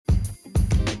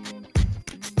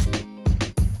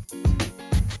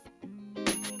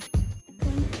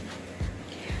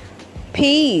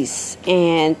Peace,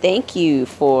 and thank you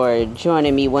for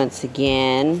joining me once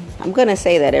again. I'm going to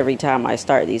say that every time I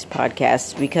start these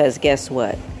podcasts because guess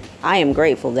what? I am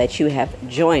grateful that you have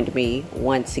joined me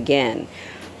once again.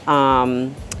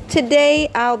 Today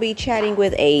I'll be chatting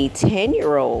with a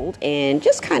 10-year-old and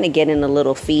just kind of getting a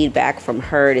little feedback from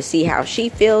her to see how she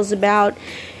feels about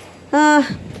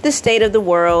the state of the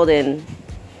world and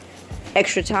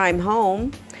extra time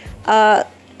home.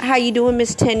 How you doing,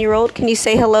 Miss 10-year-old? Can you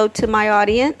say hello to my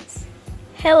audience?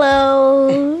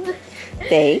 Hello.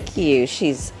 Thank you.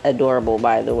 She's adorable,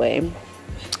 by the way.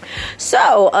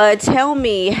 So, tell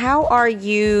me, how are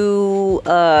you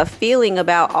feeling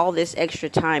about all this extra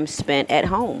time spent at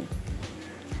home?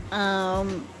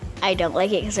 I don't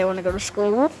like it because I want to go to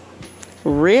school.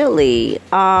 Really?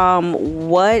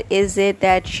 What is it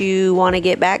that you want to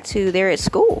get back to there at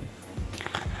school?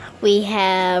 We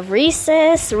have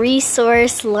recess,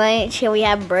 resource, lunch, and we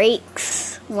have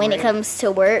breaks when it comes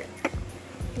to work.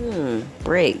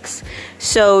 Breaks.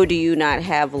 So, do you not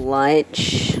have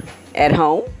lunch at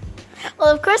home?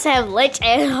 Well, of course I have lunch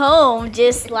at home,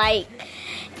 just like,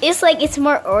 it's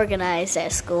more organized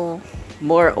at school.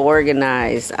 More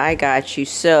organized. I got you.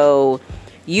 So,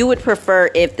 you would prefer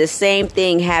if the same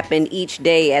thing happened each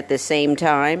day at the same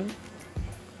time?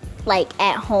 Like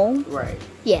at home? Right.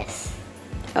 Yes.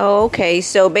 Oh, okay.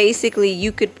 So basically,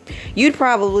 you'd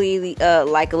probably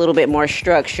like a little bit more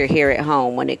structure here at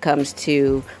home when it comes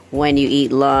to when you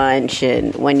eat lunch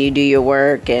and when you do your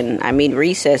work. And I mean,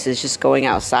 recess is just going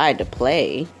outside to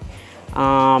play.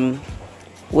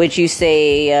 Would you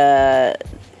say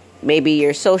maybe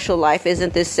your social life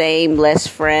isn't the same, less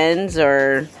friends,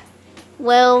 or?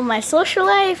 Well, my social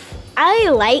life,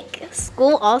 I like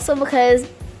school also because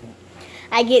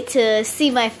I get to see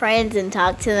my friends and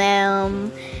talk to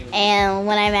them. And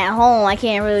when I'm at home, I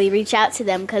can't really reach out to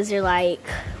them because they're like,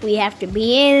 we have to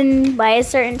be in by a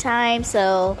certain time.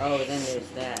 So, oh, then there's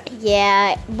that.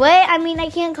 Yeah, but I mean, I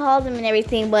can't call them and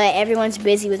everything, but everyone's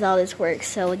busy with all this work,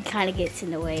 so it kind of gets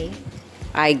in the way.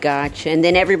 I gotcha. And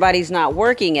then everybody's not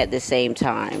working at the same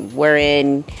time,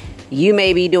 wherein you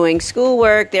may be doing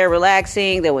schoolwork, they're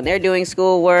relaxing, then when they're doing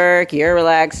schoolwork, you're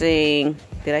relaxing.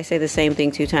 Did I say the same thing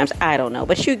 2 times? I don't know,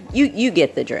 but you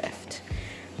get the drift.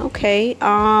 Okay.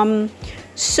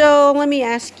 So let me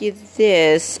ask you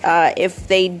this: if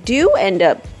they do end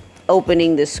up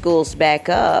opening the schools back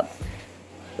up,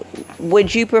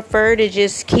 would you prefer to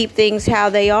just keep things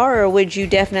how they are, or would you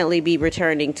definitely be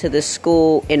returning to the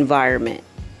school environment?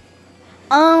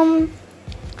 That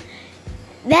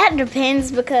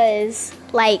depends because,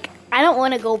 like, I don't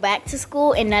want to go back to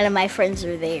school and none of my friends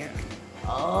are there.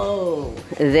 Oh,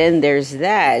 then there's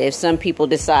that. If some people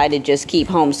decide to just keep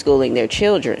homeschooling their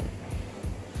children.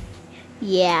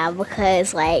 Yeah,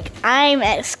 because, like, I'm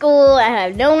at school, I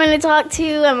have no one to talk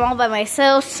to, I'm all by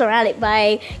myself, surrounded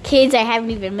by kids I haven't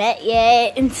even met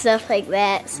yet, and stuff like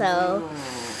that, so.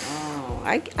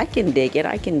 I can dig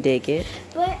it.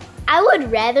 But I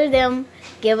would rather them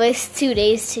give us 2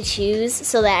 days to choose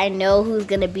so that I know who's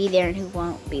going to be there and who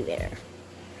won't be there.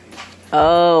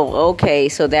 Oh, okay.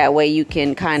 So that way you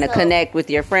can kind of connect with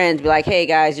your friends. Be like, hey,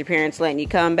 guys, your parents letting you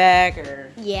come back?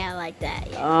 Or yeah, like that.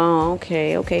 Yeah. Oh,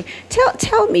 okay.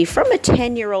 Tell me, from a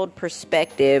 10-year-old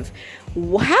perspective,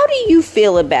 how do you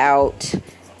feel about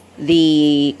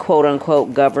the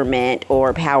quote-unquote government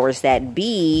or powers that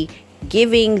be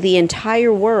giving the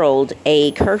entire world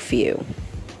a curfew?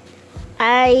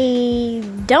 I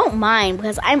don't mind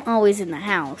because I'm always in the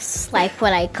house. Like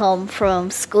when I come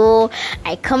from school,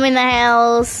 I come in the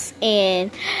house, and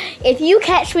if you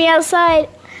catch me outside,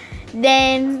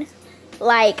 then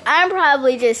like I'm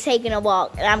probably just taking a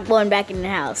walk and I'm going back in the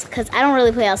house because I don't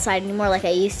really play outside anymore like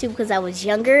I used to because I was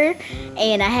younger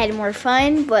and I had more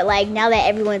fun. But like now that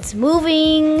everyone's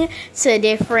moving to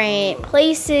different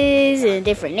places and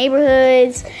different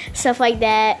neighborhoods, stuff like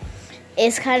that,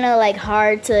 it's kind of like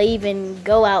hard to even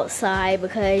go outside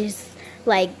because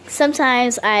like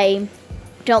sometimes I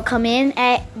don't come in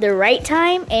at the right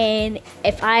time, and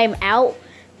if I'm out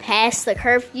past the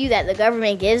curfew that the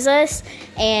government gives us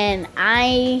and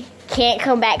I can't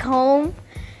come back home,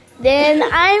 then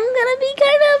I'm gonna be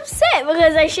kind of upset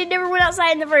because I should never went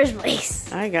outside in the first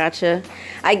place. I gotcha.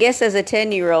 I guess as a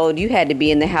 10-year-old, you had to be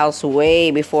in the house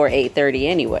way before 8:30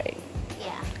 anyway.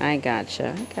 Yeah. I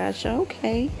gotcha.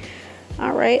 Okay.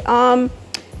 All right.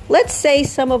 Let's say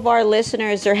some of our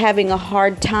listeners are having a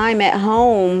hard time at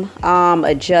home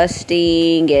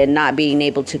adjusting and not being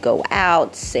able to go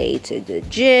out, say to the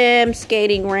gym,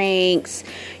 skating rinks,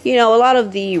 a lot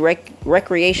of the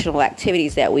recreational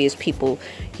activities that we as people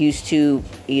used to,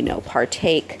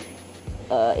 partake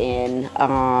in.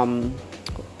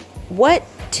 What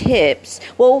tips?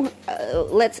 Well,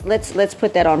 let's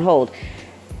put that on hold.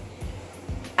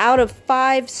 Out of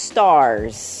 5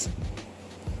 stars,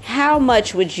 how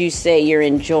much would you say you're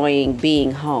enjoying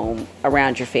being home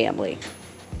around your family?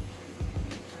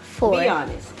 4. Be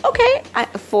honest. Okay,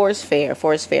 4 is fair.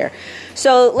 4 is fair.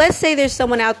 So let's say there's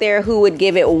someone out there who would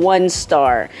give it 1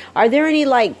 star. Are there any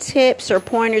like tips or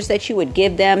pointers that you would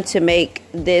give them to make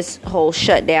this whole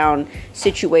shutdown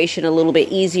situation a little bit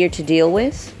easier to deal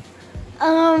with?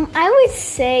 I would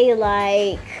say,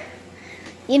 like,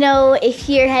 you know, if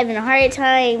you're having a hard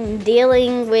time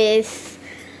dealing with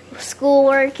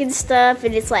schoolwork and stuff,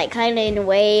 and it's like kind of in the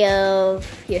way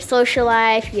of your social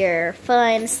life, your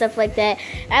fun, stuff like that,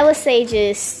 I would say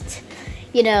just,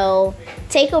 you know,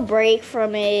 take a break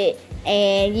from it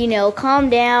and, you know, calm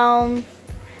down,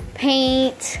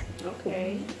 paint,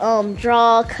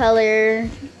 draw, color,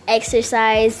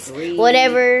 exercise, read.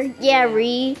 Whatever.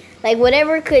 Read. Like,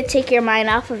 whatever could take your mind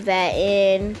off of that.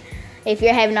 And if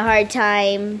you're having a hard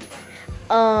time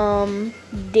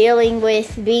dealing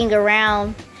with being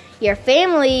around your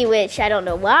family, which I don't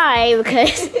know why,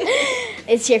 because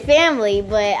it's your family,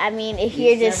 but I mean, if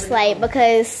you're just like,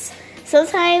 because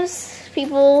sometimes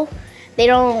people, they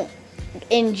don't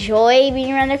enjoy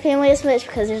being around their family as much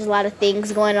because there's a lot of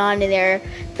things going on in their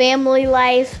family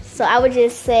life. So I would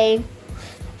just say,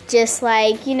 just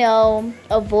like, you know,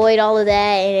 avoid all of that.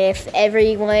 And if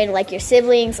everyone, like your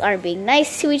siblings, aren't being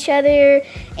nice to each other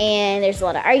and there's a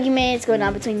lot of arguments going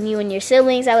on between you and your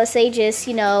siblings, I would say just,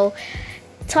 you know,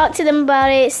 talk to them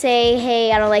about it, say,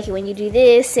 hey, I don't like it when you do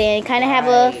this, and kind of have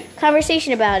a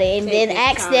conversation about it, and then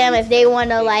ask them if they want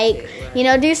to, like, you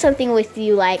know, do something with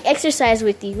you, like exercise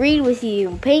with you, read with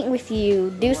you, paint with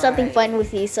you, do something fun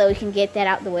with you, so you can get that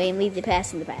out the way and leave the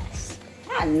past in the past.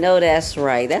 I know that's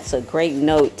right. That's a great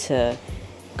note to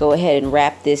go ahead and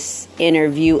wrap this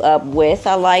interview up with.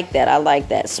 I like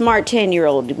that. Smart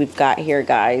 10-year-old we've got here,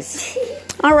 guys.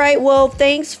 All right, well,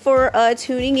 thanks for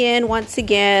tuning in once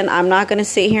again. I'm not going to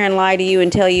sit here and lie to you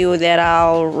and tell you that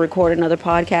I'll record another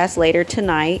podcast later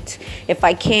tonight. If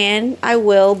I can, I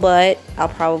will, but I'll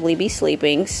probably be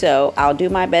sleeping. So I'll do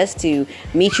my best to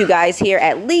meet you guys here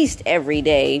at least every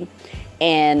day.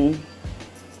 And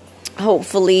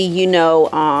hopefully, you know,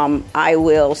 I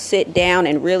will sit down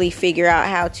and really figure out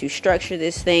how to structure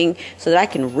this thing so that I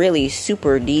can really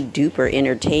super duper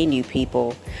entertain you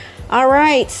people. All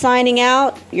right, signing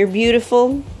out. You're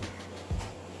beautiful.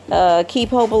 Keep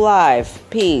hope alive.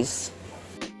 Peace.